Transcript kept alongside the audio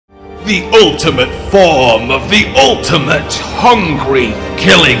the ultimate form of the ultimate hungry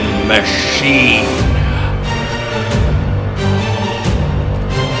killing machine.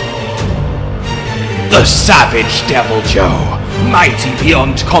 The savage Deviljho, mighty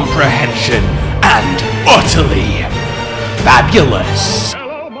beyond comprehension and utterly fabulous.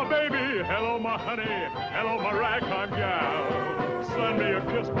 Hello, my baby. Hello, my honey. Hello, my ragtime gal. Send me a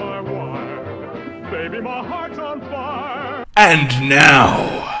kiss by wire. Baby, my heart's on fire. And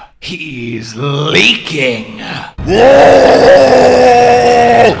now, he's leaking.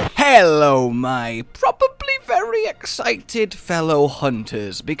 Hello, my probably very excited fellow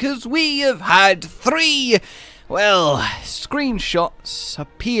hunters, because we have had 3, well, screenshots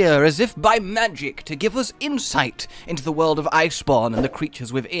appear as if by magic to give us insight into the world of Iceborne and the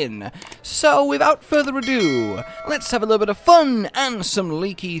creatures within. So, without further ado, let's have a little bit of fun and some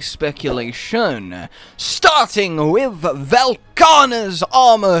leaky speculation. Starting with Velkhana's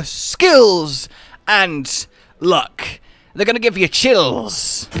armor, skills, and luck. They're gonna give you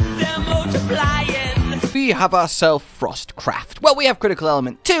chills. They're multiplying. We have ourselves Frostcraft. Well, we have Critical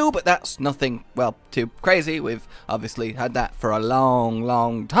Element too, but that's nothing, well, too crazy. We've obviously had that for a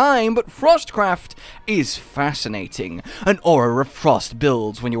long time, but Frostcraft is fascinating. An aura of frost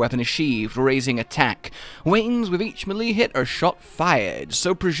builds when your weapon is sheathed, raising attack. Wings with each melee hit are shot fired,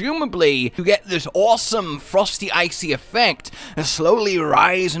 so presumably you get this awesome frosty icy effect, slowly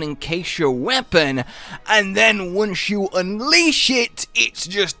rise and encase your weapon, and then once you unleash it, it's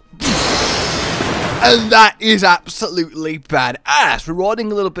just... And that is absolutely badass,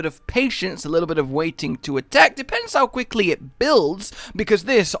 rewarding a little bit of patience, a little bit of waiting to attack, depends how quickly it builds, because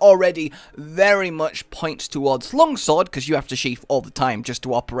this already very much points towards longsword, because you have to sheath all the time just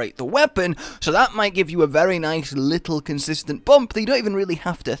to operate the weapon, so that might give you a very nice little consistent bump that you don't even really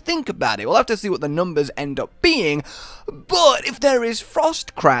have to think about it. We'll have to see what the numbers end up being, but if there is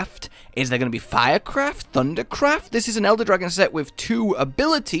Frostcraft, is there going to be Firecraft, Thundercraft? This is an Elder Dragon set with 2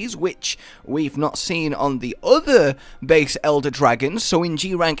 abilities, which we've not seen on the other base Elder Dragons. So in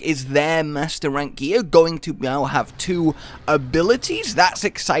G rank, is their Master Rank gear going to now have 2 abilities? That's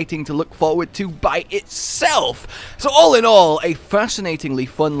exciting to look forward to by itself. So all in all, a fascinatingly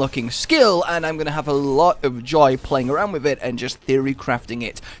fun-looking skill, and I'm going to have a lot of joy playing around with it and just theory crafting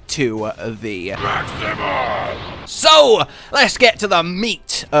it to the maximum. So let's get to the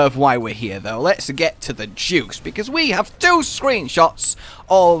meat of why we're here, though. Let's get to the juice, because we have 2 screenshots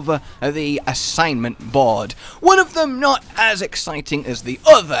of the assignment board. One of them not as exciting as the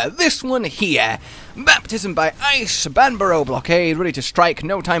other. This one here. Baptism by Ice, Banborough Blockade, ready to strike,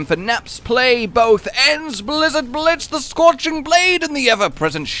 no time for naps, play both ends, Blizzard Blitz, the Scorching Blade, and the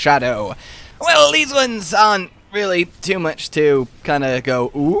ever-present Shadow. Well, these ones aren't really too much to kind of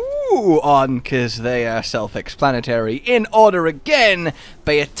go ooh on, because they are self-explanatory. In order again,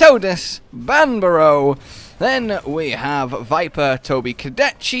 Beatodus, Banborough, then we have Viper, Toby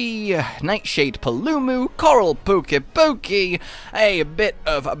Kadachi, Nightshade Palumu, Coral Pukei, a bit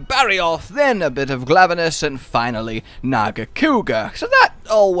of Barioth, then a bit of Glavenus, and finally Nagakuga. So that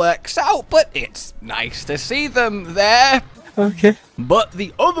all works out, but it's nice to see them there. Okay. But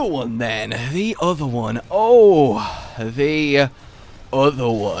the other one then, the other one.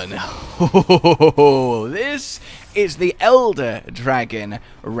 This is the Elder Dragon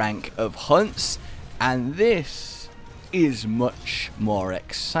rank of hunts, and this is much more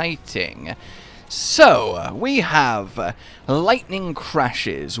exciting. So, we have Lightning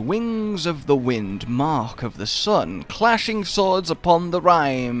Crashes, Wings of the Wind, Mark of the Sun, Clashing Swords upon the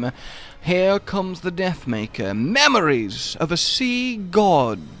Rime, Here Comes the Deathmaker, Memories of a Sea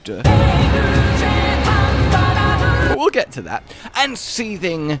God. We'll get to that. And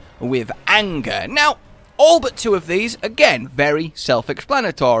Seething with Anger. Now, all but 2 of these, again, very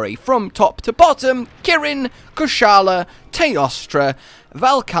self-explanatory. From top to bottom, Kirin, Kushala, Teostra,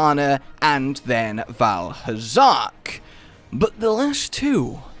 Velkhana, and then Valhazak. But the last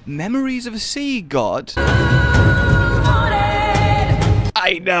 2, Memories of a Sea God...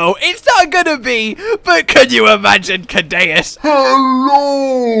 I know, it's not gonna be, but can you imagine Cadeus?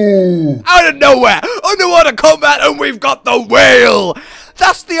 Hello! Out of nowhere, underwater combat, and we've got the whale!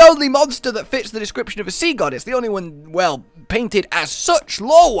 That's the only monster that fits the description of a sea god. It's the only one, well, painted as such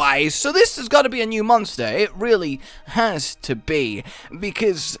lore-wise, so this has got to be a new monster. It really has to be,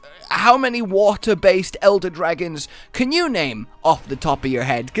 because how many water-based Elder Dragons can you name off the top of your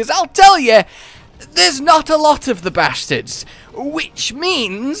head? Because I'll tell you, there's not a lot of the bastards, which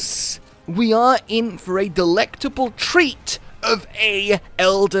means we are in for a delectable treat of a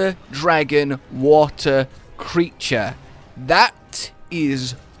Elder Dragon water creature. That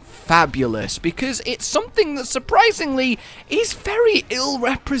is fabulous, because it's something that surprisingly is very ill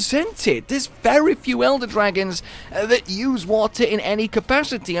represented. There's very few Elder Dragons that use water in any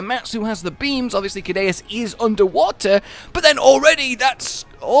capacity. Amatsu has the beams, obviously Cadeus is underwater, but then already that's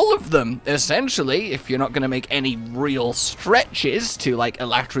all of them, essentially, if you're not going to make any real stretches to, like,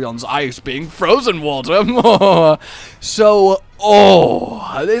 Elatrion's ice being frozen water. So,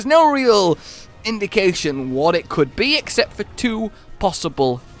 there's no real indication what it could be, except for two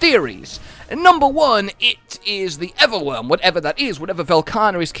possible theories. Number one, it is the Everworm, whatever that is, whatever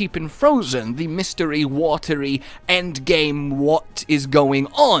Velkhana is keeping frozen, the mystery, watery, endgame what is going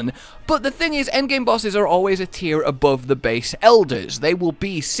on. But the thing is, endgame bosses are always a tier above the base elders. They will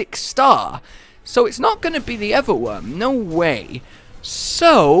be 6-star. So it's not going to be the Everworm, no way.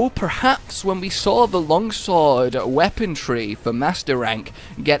 So, perhaps when we saw the longsword weapon tree for Master Rank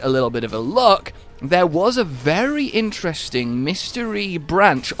get a little bit of a look, there was a very interesting mystery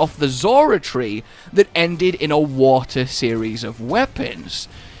branch off the Zora tree that ended in a water series of weapons.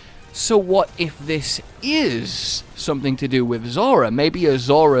 So what if this is something to do with Zora? Maybe a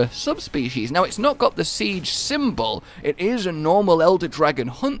Zora subspecies. Now, it's not got the siege symbol. It is a normal Elder Dragon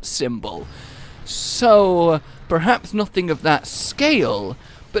hunt symbol. So, perhaps nothing of that scale,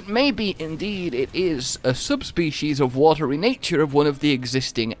 but maybe indeed it is a subspecies of watery nature of one of the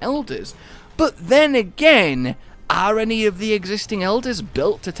existing elders. But then again, are any of the existing elders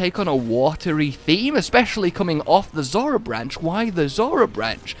built to take on a watery theme, especially coming off the Zora branch? Why the Zora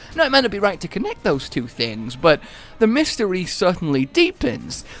branch? Now, it might not be right to connect those two things, but the mystery certainly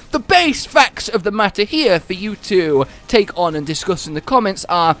deepens. The base facts of the matter here for you to take on and discuss in the comments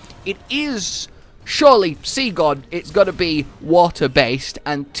are, it is surely Sea God, it's got to be water-based,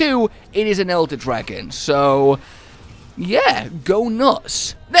 and 2, it is an Elder Dragon, so yeah, go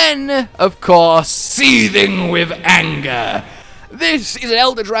nuts. Then, of course, seething with anger. This is an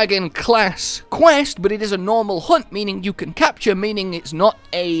Elder Dragon class quest, but it is a normal hunt, meaning you can capture, meaning it's not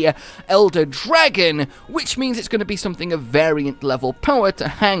a Elder Dragon, which means it's going to be something of variant level power to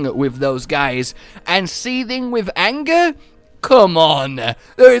hang with those guys. And seething with anger? Come on,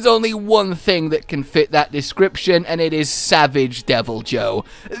 there is only one thing that can fit that description, and it is Savage Deviljho.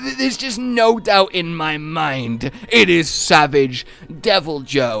 There's just no doubt in my mind. It is Savage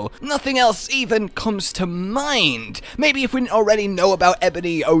Deviljho. Nothing else even comes to mind. Maybe if we didn't already know about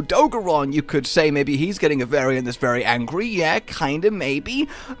Ebony Odogaron, you could say maybe he's getting a variant that's very angry. Yeah, kinda, maybe.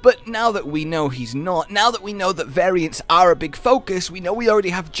 But now that we know he's not, now that we know that variants are a big focus, we know we already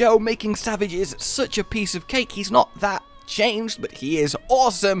have Joe making Savages such a piece of cake. He's not that changed, but he is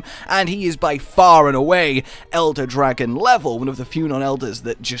awesome, and he is by far and away Elder Dragon level, one of the few non-elders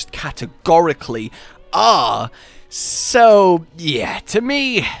that just categorically are. So yeah, to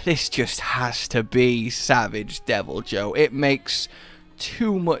me, this just has to be Savage Deviljho. It makes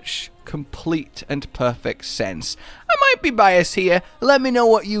too much complete and perfect sense. I might be biased here, let me know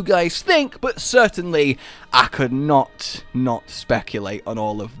what you guys think, but certainly I could not speculate on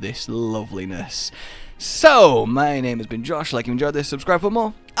all of this loveliness. So, my name has been Josh. Like you enjoyed this, subscribe for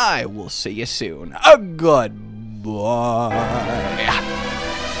more. I will see you soon. Goodbye.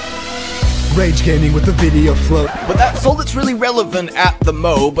 Rage Gaming with the video float. But that's all that's really relevant at the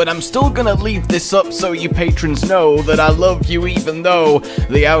mo, but I'm still gonna leave this up so you patrons know that I love you even though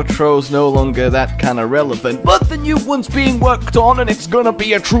the outro's no longer that kind of relevant. But the new one's being worked on and it's gonna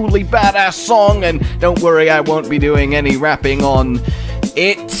be a truly badass song, and don't worry, I won't be doing any rapping on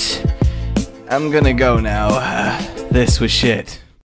it. I'm gonna go now. This was shit.